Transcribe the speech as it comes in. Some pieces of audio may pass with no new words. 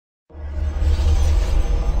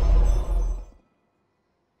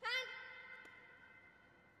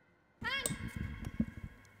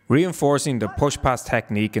Reinforcing the push-pass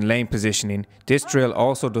technique and lane positioning, this drill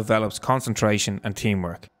also develops concentration and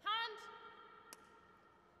teamwork.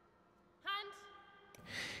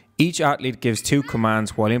 Each athlete gives 2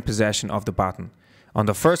 commands while in possession of the baton. On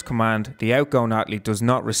the first command, the outgoing athlete does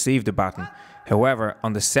not receive the baton. However,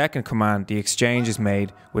 on the second command, the exchange is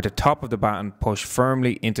made with the top of the baton pushed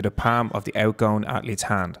firmly into the palm of the outgoing athlete's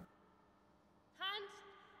hand.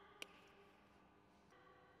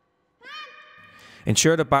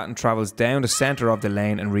 Ensure the baton travels down the centre of the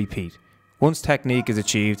lane and repeat. Once technique is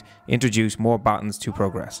achieved, introduce more batons to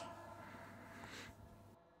progress.